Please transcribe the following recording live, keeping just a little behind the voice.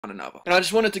another. And I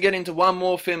just wanted to get into one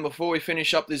more thing before we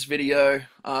finish up this video.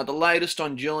 The latest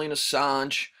on Julian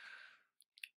Assange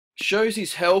shows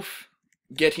his health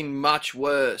getting much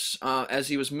worse as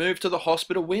he was moved to the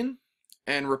hospital wing,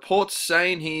 and reports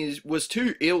saying he was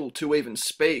too ill to even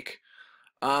speak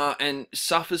and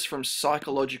suffers from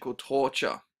psychological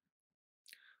torture.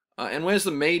 And where's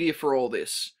the media for all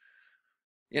this?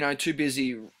 You know, too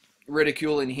busy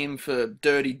ridiculing him for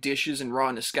dirty dishes and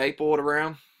riding a skateboard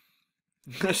around.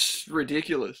 That's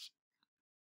ridiculous.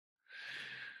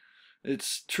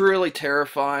 It's truly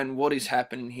terrifying what is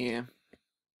happening here,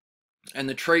 and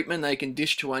the treatment they can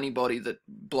dish to anybody that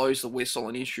blows the whistle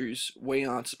on issues we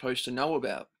aren't supposed to know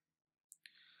about.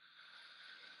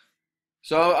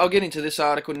 So I'll get into this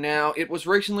article now. It was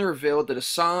recently revealed that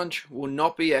Assange will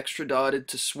not be extradited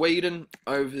to Sweden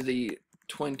over the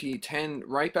 2010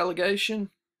 rape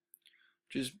allegation,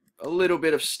 which is a little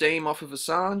bit of steam off of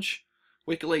Assange.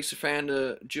 WikiLeaks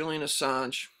founder Julian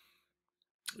Assange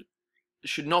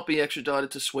should not be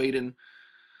extradited to Sweden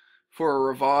for a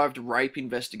revived rape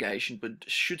investigation, but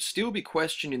should still be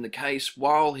questioned in the case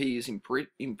while he is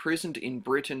imprisoned in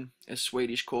Britain, as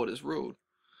Swedish court has ruled.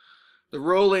 The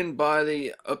ruling by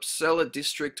the Uppsala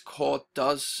District Court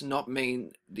does not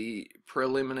mean the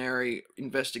preliminary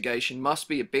investigation must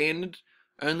be abandoned,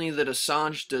 only that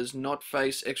Assange does not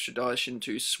face extradition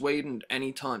to Sweden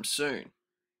anytime soon.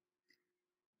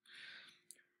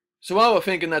 So while we're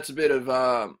thinking that's a bit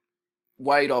of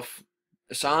weight off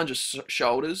Assange's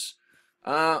shoulders,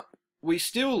 we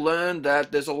still learn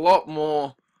that there's a lot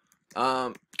more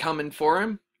coming for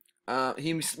him.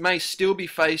 He may still be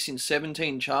facing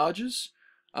 17 charges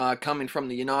coming from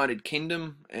the United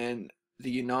Kingdom and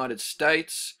the United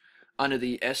States under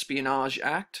the Espionage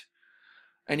Act,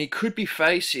 and he could be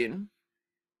facing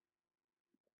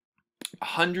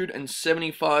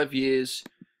 175 years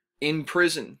in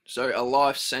prison, so a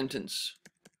life sentence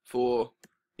for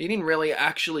he didn't really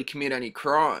actually commit any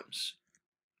crimes.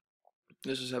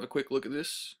 Let's just have a quick look at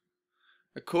this.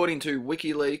 According to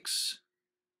WikiLeaks,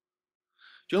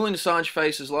 Julian Assange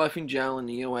faces life in jail in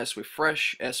the US with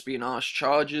fresh espionage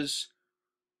charges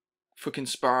for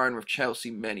conspiring with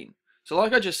Chelsea Manning. So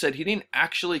like I just said, he didn't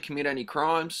actually commit any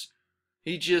crimes.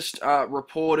 He just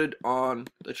reported on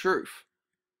the truth.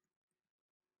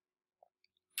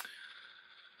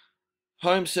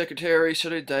 Home Secretary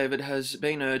Sir David has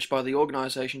been urged by the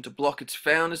organisation to block its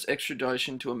founder's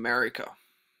extradition to America.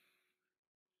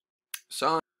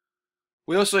 So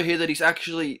we also hear that he's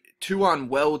actually too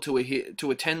unwell to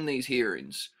attend these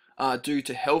hearings due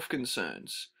to health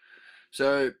concerns.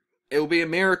 So it will be a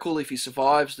miracle if he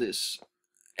survives this,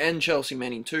 and Chelsea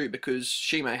Manning too, because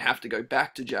she may have to go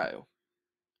back to jail.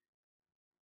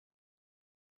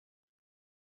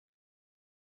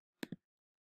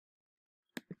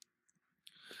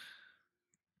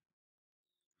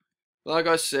 Like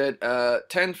I said,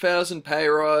 10,000 pay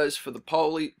rise for the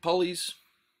pollies.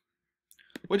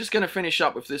 We're just going to finish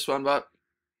up with this one, but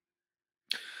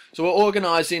so we're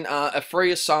organising a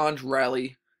Free Assange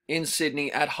rally in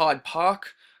Sydney at Hyde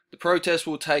Park. The protest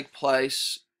will take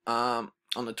place on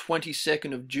the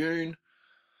 22nd of June,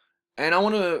 and I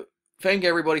want to thank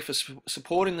everybody for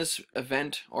supporting this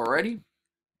event already.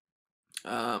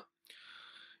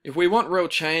 If we want real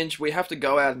change, we have to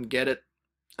go out and get it.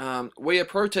 We are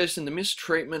protesting the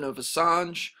mistreatment of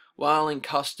Assange while in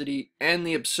custody and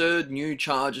the absurd new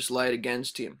charges laid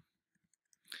against him.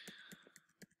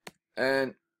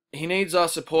 And he needs our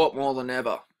support more than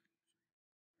ever,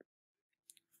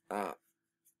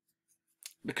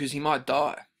 because he might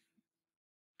die.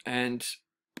 And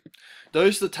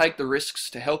those that take the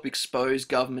risks to help expose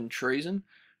government treason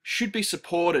should be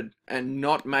supported and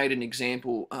not made an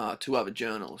example to other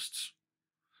journalists,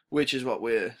 which is what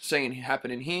we're seeing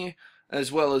happening here,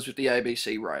 as well as with the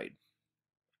AFP Raid.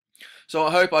 So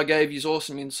I hope I gave you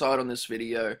awesome insight on this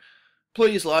video.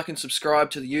 Please like and subscribe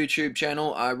to the YouTube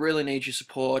channel. I really need your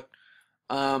support.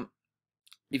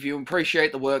 If you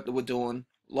appreciate the work that we're doing,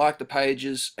 like the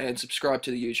pages and subscribe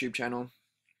to the YouTube channel.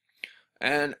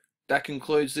 And that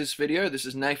concludes this video. This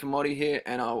is Mottee here,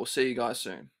 and I will see you guys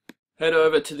soon. Head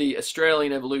over to the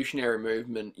Australian Evolutionary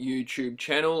Movement YouTube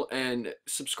channel and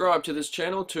subscribe to this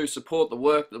channel to support the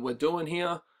work that we're doing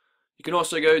here. You can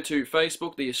also go to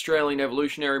Facebook, the Australian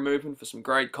Evolutionary Movement, for some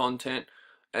great content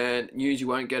and news you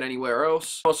won't get anywhere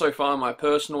else. Also find my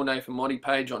personal Mottee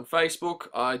page on Facebook.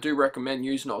 I do recommend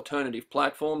using alternative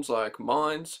platforms like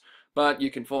mine's, but you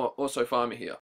can also find me here.